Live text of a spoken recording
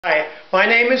Hi, my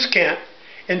name is Kent.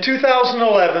 In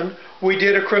 2011, we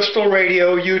did a Crystal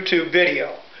Radio YouTube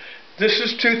video. This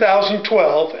is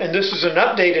 2012, and this is an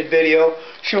updated video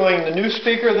showing the new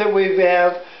speaker that we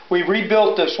have. We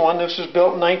rebuilt this one. This was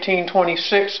built in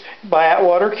 1926 by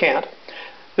Atwater Kent.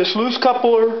 This loose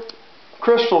coupler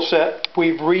crystal set,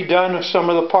 we've redone some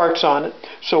of the parts on it,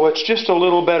 so it's just a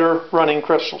little better running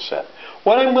crystal set.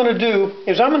 What I'm going to do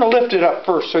is I'm going to lift it up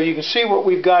first so you can see what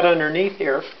we've got underneath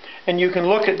here, and you can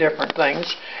look at different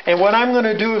things. And what I'm going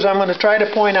to do is I'm going to try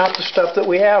to point out the stuff that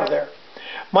we have there.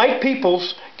 Mike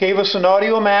Peoples gave us an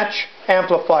Audio Match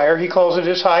amplifier. He calls it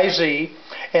his High Z,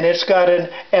 and it's got an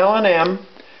L&M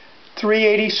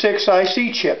 386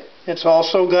 IC chip. It's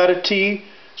also got a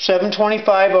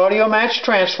T725 Audio Match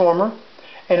transformer,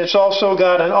 and it's also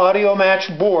got an Audio Match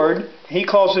board. He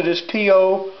calls it his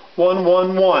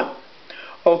PO111.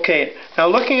 Okay, now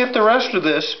looking at the rest of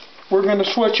this, we're going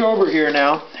to switch over here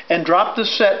now and drop the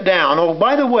set down. Oh,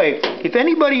 by the way, if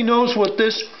anybody knows what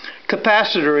this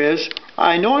capacitor is,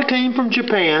 I know it came from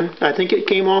Japan. I think it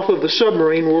came off of a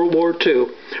submarine, World War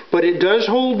II. But it does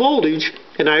hold voltage,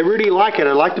 and I really like it.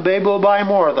 I'd like to be able to buy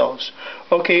more of those.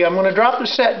 Okay, I'm going to drop the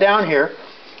set down here,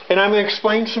 and I'm going to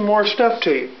explain some more stuff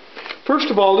to you.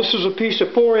 First of all, this is a piece of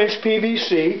 4-inch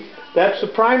PVC. That's the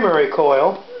primary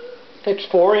coil. It's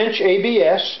 4-inch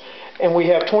ABS. And we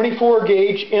have 24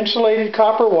 gauge insulated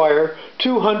copper wire,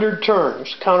 200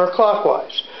 turns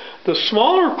counterclockwise. The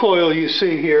smaller coil you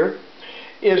see here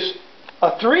is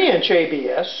a 3-inch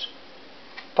ABS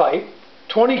pipe,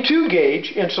 22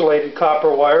 gauge insulated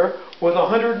copper wire with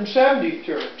 170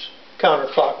 turns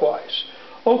counterclockwise.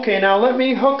 Okay, now let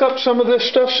me hook up some of this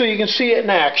stuff so you can see it in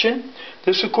action.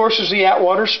 This, of course, is the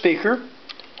Atwater speaker.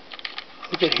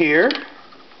 Hook it here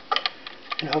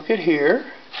and hook it here.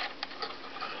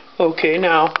 Okay,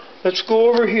 now let's go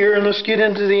over here and let's get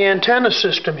into the antenna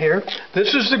system here.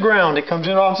 This is the ground. It comes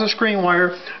in off the screen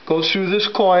wire, goes through this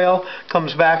coil,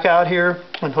 comes back out here,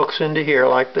 and hooks into here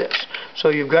like this. So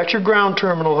you've got your ground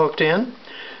terminal hooked in.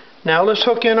 Now let's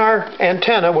hook in our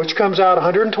antenna, which comes out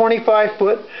 125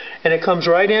 foot, and it comes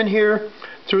right in here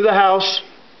through the house,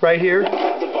 right here.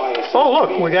 Oh,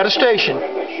 look, we got a station.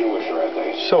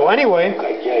 So anyway,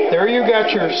 there you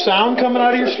got your sound coming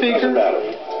out of your speaker.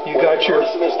 You've got your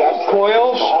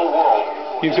coils,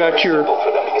 you've got your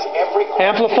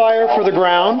amplifier for the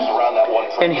ground,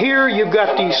 and here you've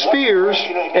got these spheres,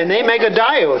 and they make a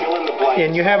diode.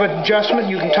 And you have an adjustment,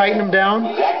 you can tighten them down,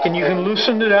 and you can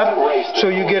loosen it up so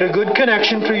you get a good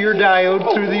connection to your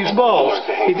diode through these balls.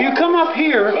 If you come up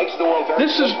here,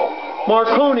 this is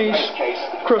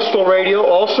Marconi's crystal radio,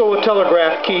 also a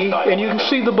telegraph key, and you can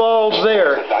see the balls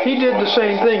there. He did the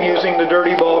same thing using the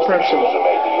dirty ball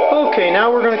principle. Okay,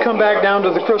 now we're going to come back down to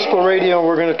the crystal radio, and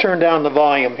we're going to turn down the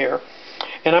volume here.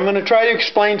 And I'm going to try to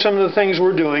explain some of the things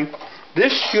we're doing.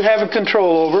 This you have a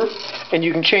control over, and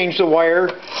you can change the wire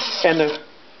and the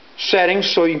settings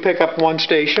so you can pick up one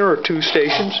station or two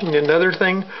stations. And another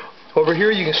thing, over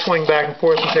here you can swing back and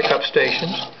forth and pick up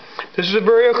stations. This is a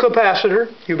variable capacitor.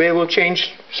 You'll be able to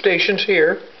change stations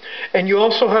here. And you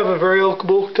also have a variable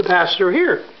capacitor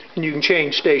here, and you can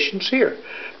change stations here.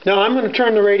 Now I'm going to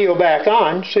turn the radio back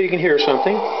on so you can hear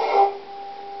something.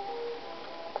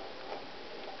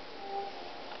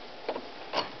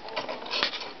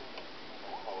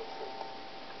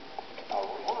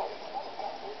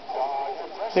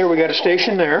 There, we got a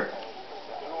station there.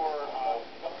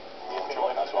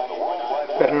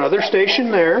 Got another station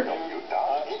there.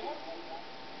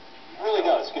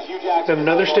 Got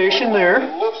another station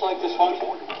there.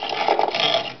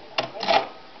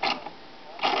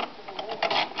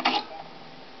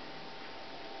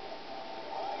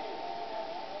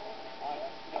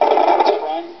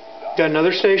 Got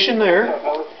another station there.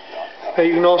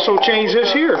 You can also change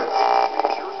this here.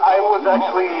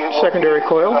 Secondary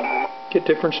coil. Get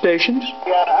different stations.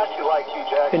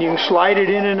 And you can slide it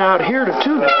in and out here to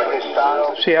tune it.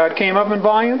 See how it came up in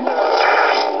volume?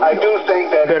 I do think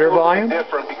that better volume.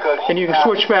 And you can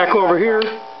switch back over here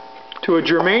to a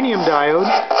germanium diode.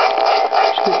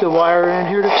 Stick the wire in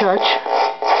here to touch.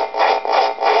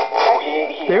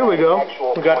 There we go.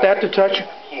 We got that to touch.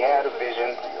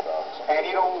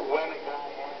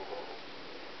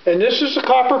 And this is the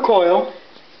copper coil,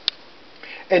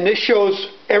 and this shows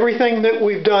everything that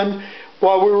we've done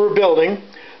while we were building.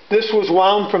 This was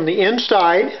wound from the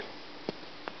inside,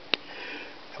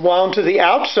 wound to the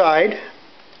outside.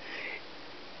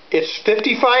 It's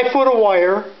 55 foot of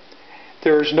wire.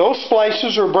 There's no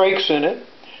splices or breaks in it.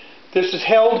 This is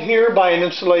held here by an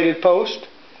insulated post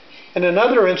and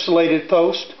another insulated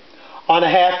post on a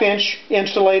 1/2 inch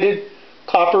insulated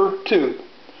copper tube.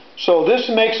 So this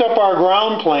makes up our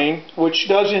ground plane, which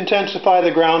does intensify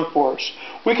the ground force.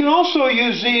 We can also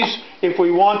use these if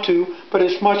we want to, but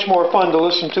it's much more fun to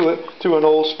listen to it through an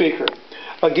old speaker.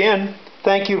 Again,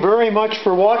 thank you very much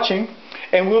for watching,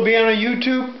 and we'll be on a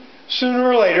YouTube sooner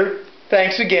or later.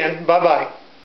 Thanks again. Bye-bye.